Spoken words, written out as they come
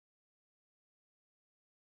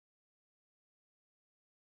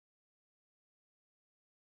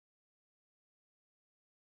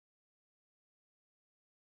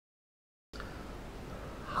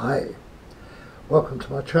Hi, welcome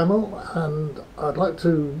to my channel, and I'd like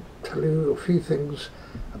to tell you a few things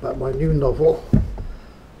about my new novel.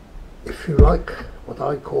 If you like what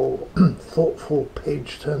I call thoughtful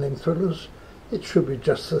page-turning thrillers, it should be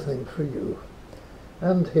just the thing for you.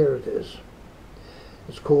 And here it is.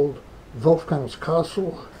 It's called Wolfgang's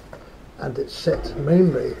Castle, and it's set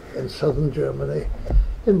mainly in southern Germany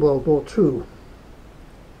in World War II.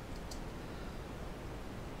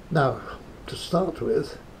 Now, to start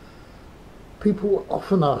with, people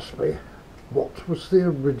often ask me what was the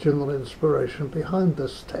original inspiration behind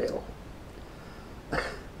this tale.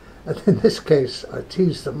 And in this case I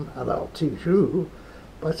tease them, and I'll tease you,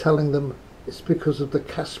 by telling them it's because of the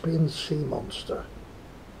Caspian sea monster.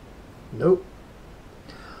 Nope,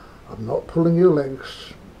 I'm not pulling your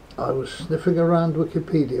legs. I was sniffing around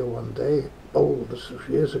Wikipedia one day, this was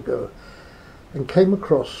years ago, and came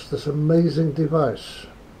across this amazing device,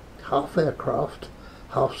 half aircraft,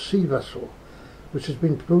 half sea vessel, which has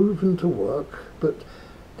been proven to work, but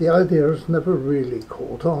the idea has never really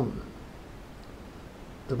caught on.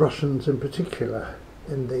 The Russians in particular,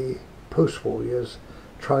 in the post-war years,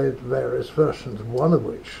 tried various versions, one of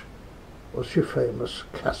which was your famous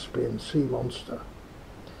Caspian sea monster.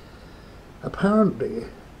 Apparently,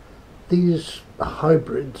 these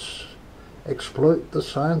hybrids exploit the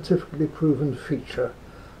scientifically proven feature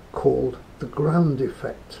called the ground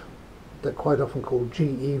effect. They're quite often called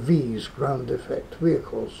GEVs, ground effect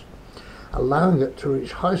vehicles, allowing it to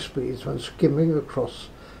reach high speeds when skimming across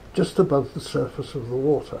just above the surface of the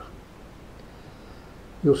water.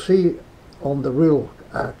 You'll see on the real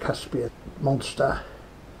Caspian monster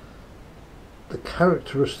the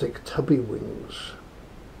characteristic tubby wings,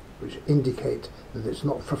 which indicate that it's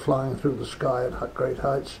not for flying through the sky at great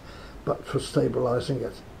heights, but for stabilizing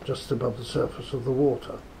it just above the surface of the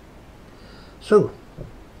water. So,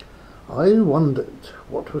 I wondered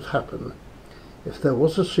what would happen if there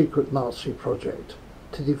was a secret Nazi project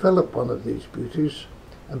to develop one of these beauties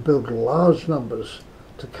and build large numbers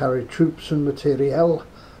to carry troops and materiel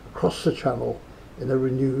across the Channel in a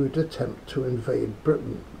renewed attempt to invade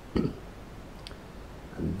Britain. And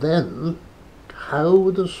then, how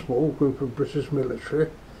would a small group of British military,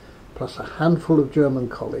 plus a handful of German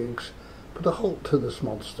colleagues, put a halt to this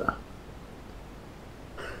monster?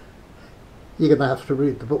 You're going to have to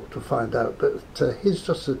read the book to find out, but here's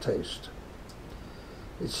just a taste.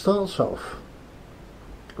 It starts off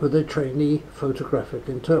with a trainee photographic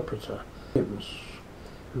interpreter,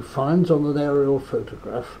 who finds on an aerial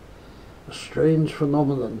photograph a strange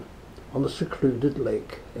phenomenon on a secluded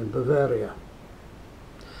lake in Bavaria.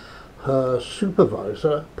 Her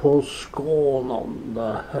supervisor pours scorn on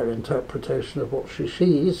her interpretation of what she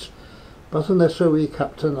sees, but an SOE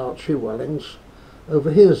captain, Archie Wellings,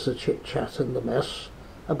 overhears the chit-chat and the mess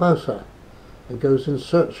about her and goes in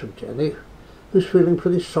search of Jenny, who's feeling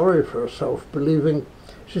pretty sorry for herself, believing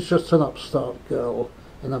she's just an upstart girl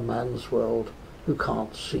in a man's world who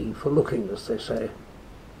can't see for looking, as they say.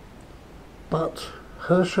 But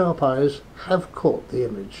her sharp eyes have caught the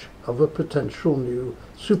image of a potential new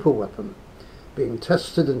superweapon being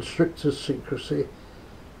tested in strictest secrecy,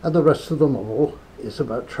 and the rest of the novel is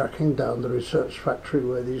about tracking down the research factory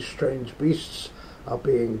where these strange beasts are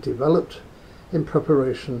being developed in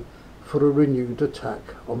preparation for a renewed attack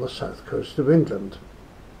on the south coast of England.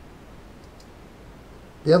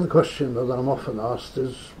 The other question that I'm often asked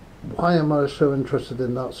is, why am I so interested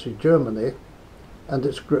in Nazi Germany and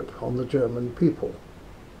its grip on the German people?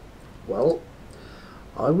 Well,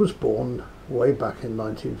 I was born way back in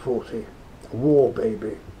 1940, a war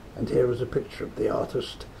baby, and here is a picture of the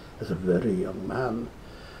artist as a very young man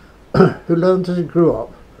who learned as he grew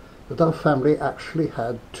up that our family actually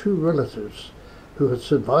had two relatives who had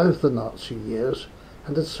survived the Nazi years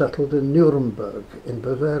and had settled in Nuremberg in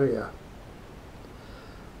Bavaria.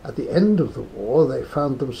 At the end of the war, they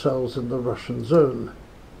found themselves in the Russian zone,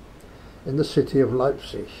 in the city of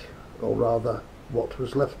Leipzig, or rather, what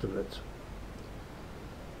was left of it.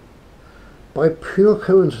 By pure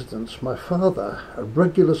coincidence, my father, a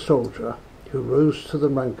regular soldier who rose to the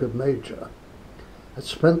rank of major, had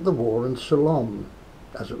spent the war in Ceylon,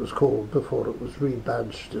 as it was called before it was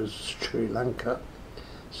rebadged as Sri Lanka,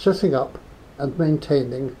 setting up and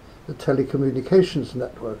maintaining the telecommunications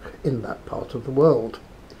network in that part of the world.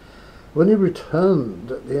 When he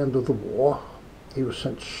returned at the end of the war, he was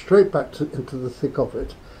sent straight back into the thick of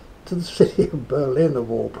it, to the city of Berlin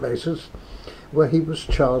of all places, where he was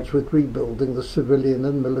charged with rebuilding the civilian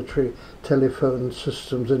and military telephone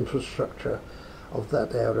systems infrastructure of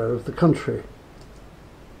that area of the country.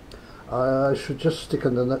 I should just stick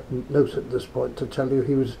in a note at this point to tell you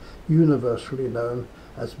he was universally known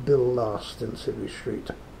as Bill Last in Civvy Street.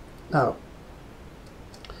 Now,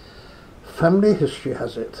 family history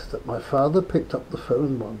has it that my father picked up the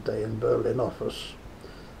phone one day in Berlin office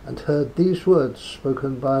and heard these words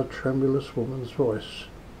spoken by a tremulous woman's voice.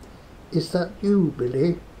 "Is that you,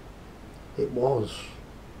 Billy?" It was.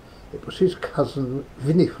 It was his cousin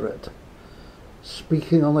Winifred,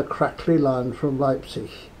 speaking on a crackly line from Leipzig,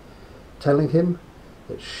 telling him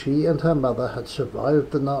that she and her mother had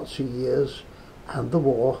survived the Nazi years and the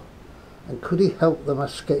war, and could he help them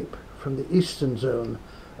escape from the Eastern Zone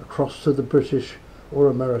across to the British or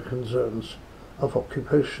American zones of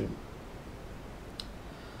occupation.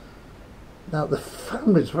 Now, the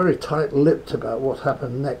family's very tight-lipped about what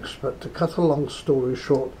happened next, but to cut a long story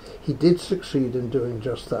short, he did succeed in doing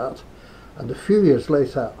just that, and a few years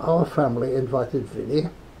later our family invited Vinnie,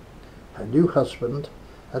 her new husband,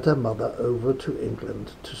 and her mother over to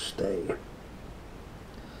England to stay.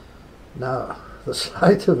 Now, the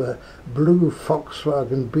sight of a blue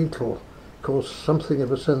Volkswagen Beetle caused something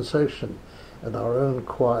of a sensation in our own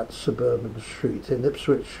quiet suburban street in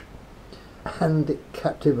Ipswich, and it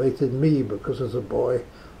captivated me because as a boy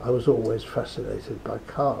I was always fascinated by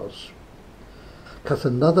cars. Cut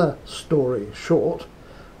another story short,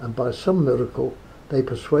 and by some miracle they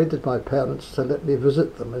persuaded my parents to let me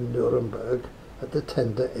visit them in Nuremberg at the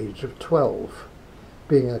tender age of 12,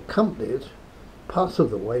 being accompanied part of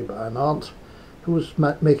the way by an aunt who was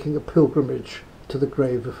making a pilgrimage to the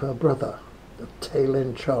grave of her brother, the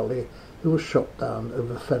tail-end Charlie, who was shot down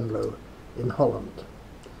over Venlo in Holland.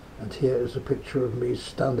 And here is a picture of me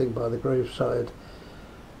standing by the graveside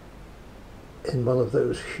in one of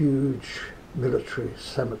those huge military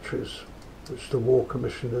cemeteries which the War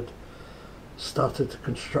Commission had started to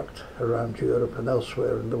construct around Europe and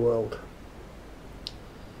elsewhere in the world.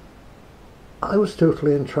 I was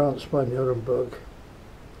totally entranced by Nuremberg,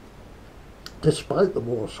 despite the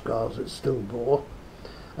war scars it still bore,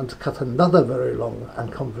 and to cut another very long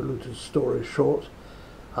and convoluted story short,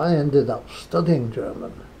 I ended up studying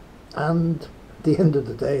German and, at the end of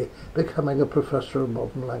the day, becoming a professor of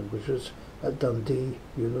modern languages at Dundee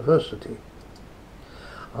University.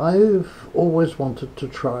 I've always wanted to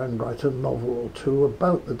try and write a novel or two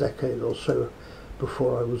about the decade or so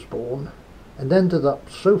before I was born, and ended up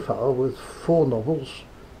so far with 4 novels,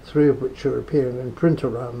 3 of which are appearing in print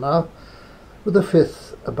around now, with a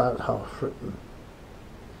 5th about half written.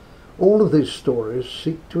 All of these stories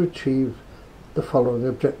seek to achieve the following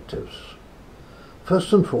objectives.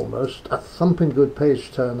 First and foremost, a thumping good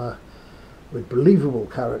page-turner with believable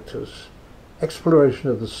characters, exploration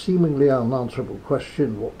of the seemingly unanswerable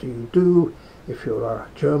question, what do you do if you're a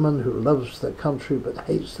German who loves their country but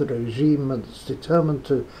hates the regime and is determined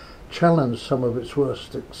to challenge some of its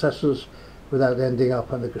worst excesses without ending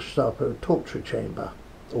up in a Gestapo torture chamber,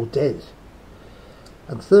 or dead.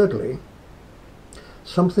 And thirdly,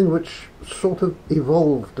 something which sort of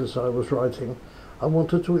evolved as I was writing, I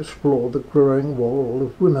wanted to explore the growing role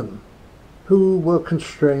of women, who were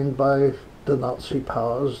constrained by the Nazi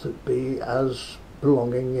powers that be as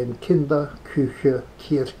belonging in Kinder, Küche,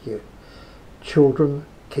 Kirche, children,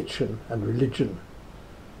 kitchen and religion.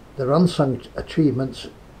 Their unsung achievements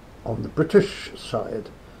on the British side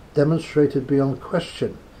demonstrated beyond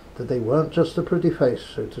question that they weren't just a pretty face,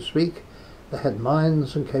 so to speak. They had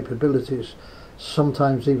minds and capabilities,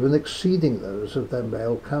 sometimes even exceeding those of their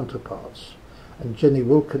male counterparts. And Jenny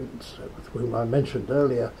Wilkins, with whom I mentioned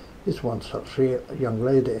earlier, is one such young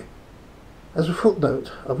lady. As a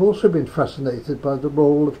footnote, I've also been fascinated by the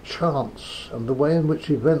role of chance and the way in which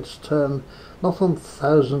events turn not on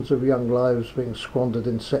thousands of young lives being squandered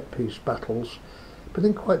in set-piece battles, but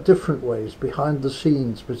in quite different ways behind the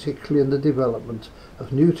scenes, particularly in the development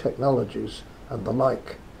of new technologies and the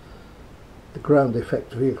like. The ground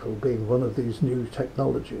effect vehicle being one of these new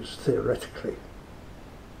technologies, theoretically.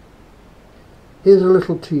 Here's a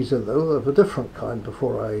little teaser, though, of a different kind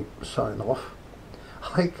before I sign off.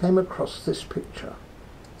 I came across this picture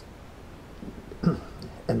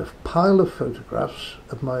in a pile of photographs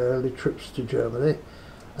of my early trips to Germany,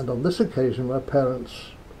 and on this occasion my parents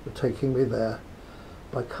were taking me there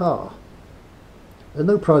by car. There are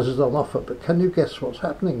no prizes on offer, but can you guess what's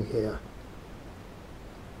happening here?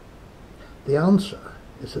 The answer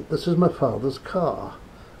is that this is my father's car,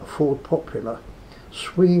 a Ford Popular,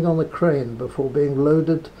 swinging on a crane before being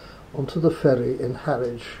loaded onto the ferry in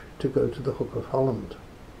Harwich to go to the Hook of Holland.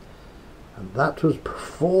 And that was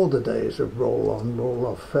before the days of roll-on,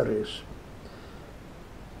 roll-off ferries.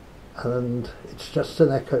 And it's just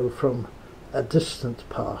an echo from a distant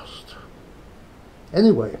past.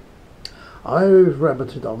 Anyway, I've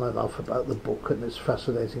rabbited on enough about the book and its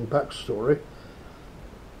fascinating backstory.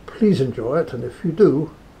 Please enjoy it, and if you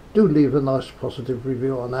do, Do leave a nice positive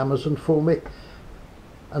review on Amazon for me,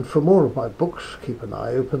 and for more of my books keep an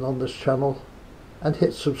eye open on this channel and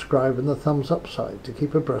hit subscribe and the thumbs up side to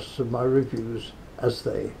keep abreast of my reviews as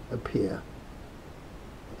they appear.